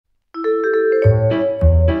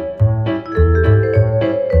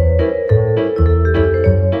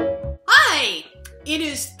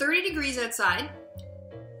outside.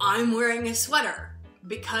 I'm wearing a sweater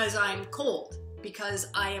because I'm cold, because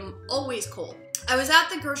I am always cold. I was at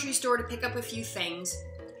the grocery store to pick up a few things,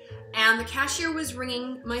 and the cashier was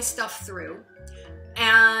ringing my stuff through,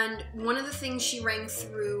 and one of the things she rang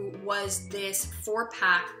through was this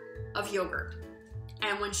 4-pack of yogurt.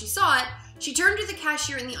 And when she saw it, she turned to the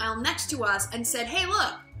cashier in the aisle next to us and said, "Hey,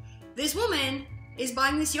 look, this woman is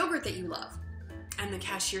buying this yogurt that you love." And the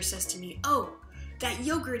cashier says to me, "Oh, that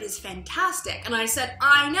yogurt is fantastic." And I said,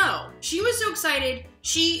 "I know." She was so excited.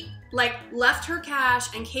 She left her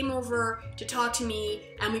cash and came over to talk to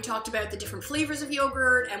me, and we talked about the different flavors of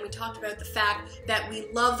yogurt, and we talked about the fact that we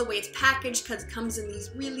love the way it's packaged because it comes in these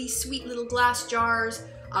really sweet little glass jars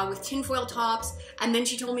with tinfoil tops. And then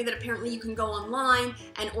she told me that apparently you can go online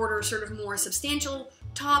and order sort of more substantial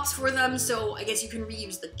tops for them, so I guess you can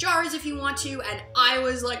reuse the jars if you want to. And I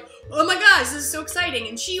was like, "Oh my gosh, this is so exciting."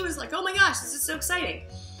 And she was like, "Oh my gosh, this is so exciting."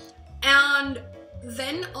 And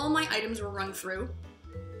then all my items were run through,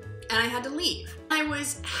 and I had to leave. I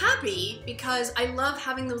was happy because I love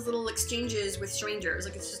having those little exchanges with strangers,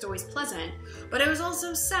 it's just always pleasant, but I was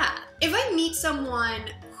also sad. If I meet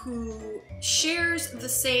someone who shares the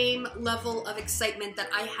same level of excitement that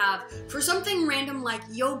I have for something random like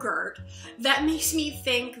yogurt, that makes me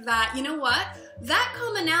think that, you know what, that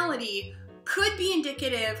commonality could be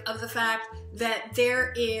indicative of the fact that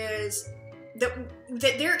there is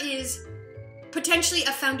potentially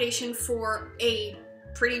a foundation for a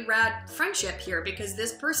pretty rad friendship here, because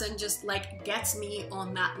this person just gets me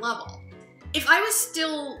on that level. If I was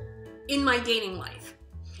still in my dating life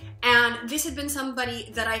and this had been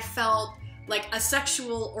somebody that I felt like a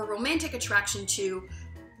sexual or romantic attraction to,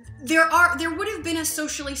 there would have been a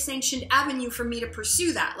socially sanctioned avenue for me to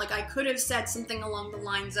pursue that. I could have said something along the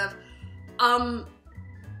lines of,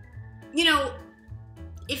 you know,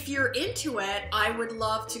 if you're into it, I would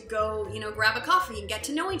love to go, grab a coffee and get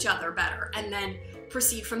to know each other better, and then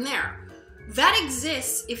proceed from there. That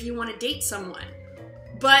exists if you want to date someone,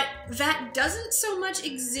 but that doesn't so much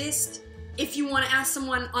exist if you want to ask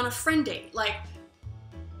someone on a friend date.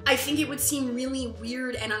 I think it would seem really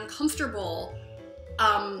weird and uncomfortable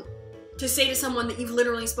to say to someone that you've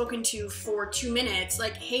literally spoken to for 2 minutes,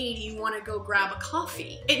 "Hey, do you want to go grab a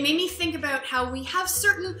coffee?" It made me think about how we have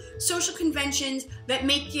certain social conventions that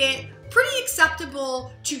make it pretty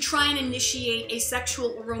acceptable to try and initiate a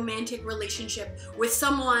sexual or romantic relationship with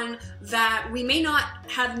someone that we may not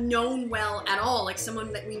have known well at all,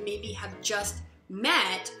 someone that we maybe have just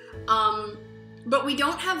met, but we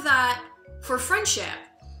don't have that for friendship.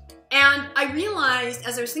 And I realized,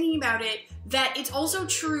 as I was thinking about it, that it's also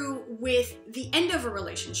true with the end of a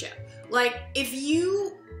relationship. If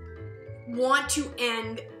you want to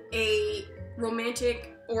end a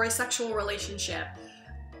romantic or a sexual relationship,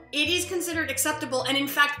 it is considered acceptable and in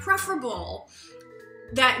fact preferable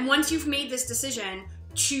that once you've made this decision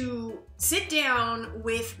to sit down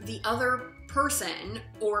with the other person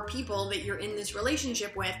or people that you're in this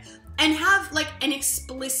relationship with and have an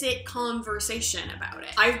explicit conversation about it.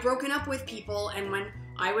 I've broken up with people, and when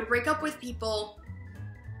I would break up with people,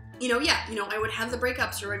 I would have the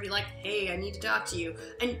breakups where I'd be like, "Hey, I need to talk to you."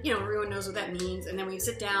 And, everyone knows what that means. And then we'd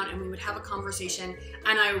sit down and we would have a conversation,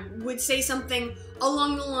 and I would say something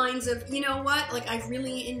along the lines of, "You know what, I've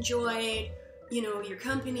really enjoyed, your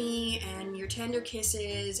company and your tender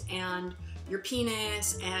kisses and your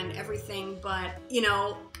penis and everything, but,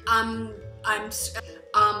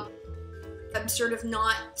 I'm sort of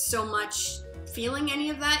not so much feeling any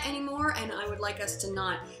of that anymore, and I would like us to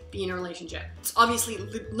not be in a relationship." It's obviously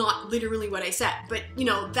not literally what I said, but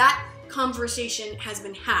that conversation has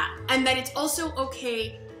been had, and that it's also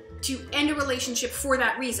okay to end a relationship for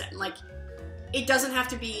that reason. It doesn't have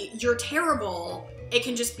to be "you're terrible." It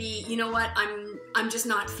can just be, "You know what, I'm just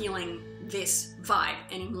not feeling this vibe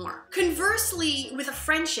anymore." Conversely, with a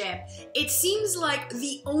friendship, it seems like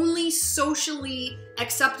the only socially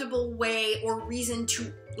acceptable way or reason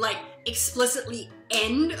to explicitly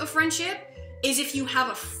end a friendship is if you have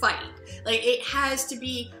a fight. It has to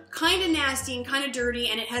be kind of nasty and kind of dirty,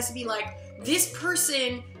 and it has to be this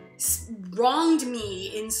person wronged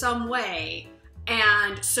me in some way,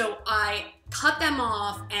 and so I cut them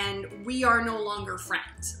off and we are no longer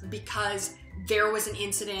friends because there was an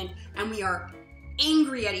incident and we are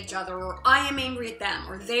angry at each other, or I am angry at them,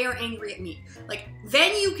 or they are angry at me.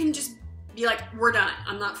 Then you can just be like, "We're done.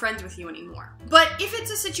 I'm not friends with you anymore." But if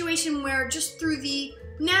it's a situation where just through the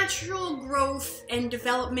natural growth and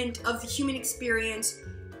development of the human experience,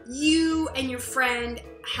 you and your friend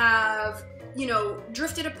have,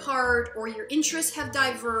 drifted apart, or your interests have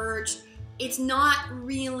diverged, it's not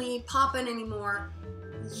really popping anymore,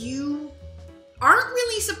 you aren't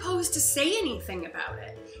really supposed to say anything about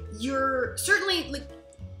it. You're certainly, like,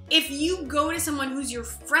 if you go to someone who's your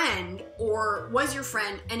friend or was your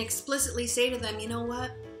friend and explicitly say to them, you know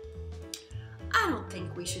what, I don't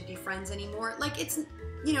think we should be friends anymore. Like, it's,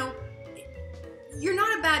 you know, you're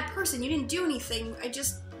not a bad person. You didn't do anything. I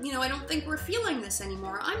just, you know, I don't think we're feeling this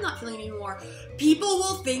anymore. I'm not feeling it anymore. People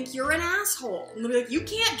will think you're an asshole. And they'll be like, you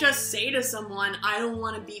can't just say to someone, I don't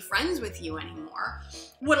want to be friends with you anymore.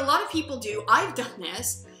 What a lot of people do, I've done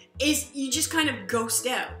this, is you just kind of ghost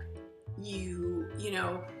out. You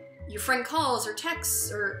know, your friend calls or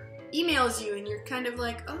texts or emails you and you're kind of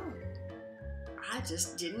like, oh, I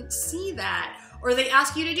just didn't see that. Or they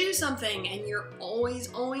ask you to do something and you're always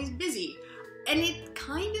busy. And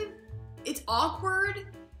it's awkward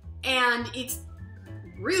and it's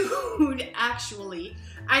rude, actually.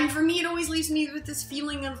 And for me, it always leaves me with this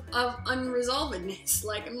feeling of unresolvedness.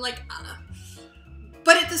 Like, I'm like,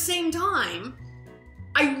 But at the same time,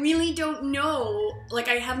 I really don't know, like,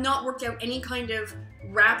 I have not worked out any kind of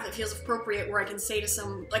rap that feels appropriate where I can say to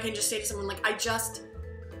someone, like, I can just say to someone, like, I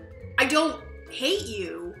don't hate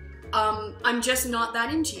you, I'm just not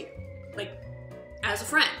that into you, like, as a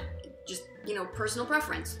friend. Just, you know, personal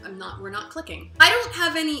preference. We're not clicking. I don't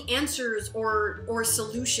have any answers or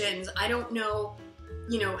solutions. I don't know,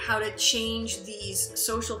 you know, how to change these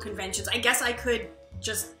social conventions. I guess I could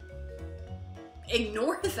just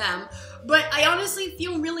ignore them, but I honestly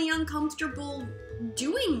feel really uncomfortable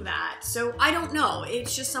doing that. So I don't know.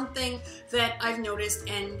 It's just something that I've noticed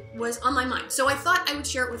and was on my mind. So I thought I would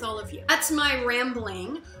share it with all of you. That's my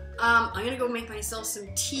rambling. I'm gonna go make myself some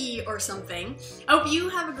tea or something. I hope you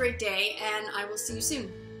have a great day and I will see you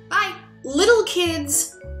soon. Bye! Little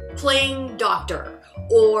kids playing doctor,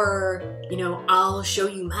 or, you know, I'll show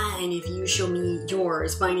you mine if you show me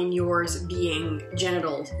yours, mine and yours being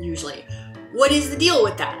genitals usually. What is the deal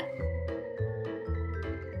with that?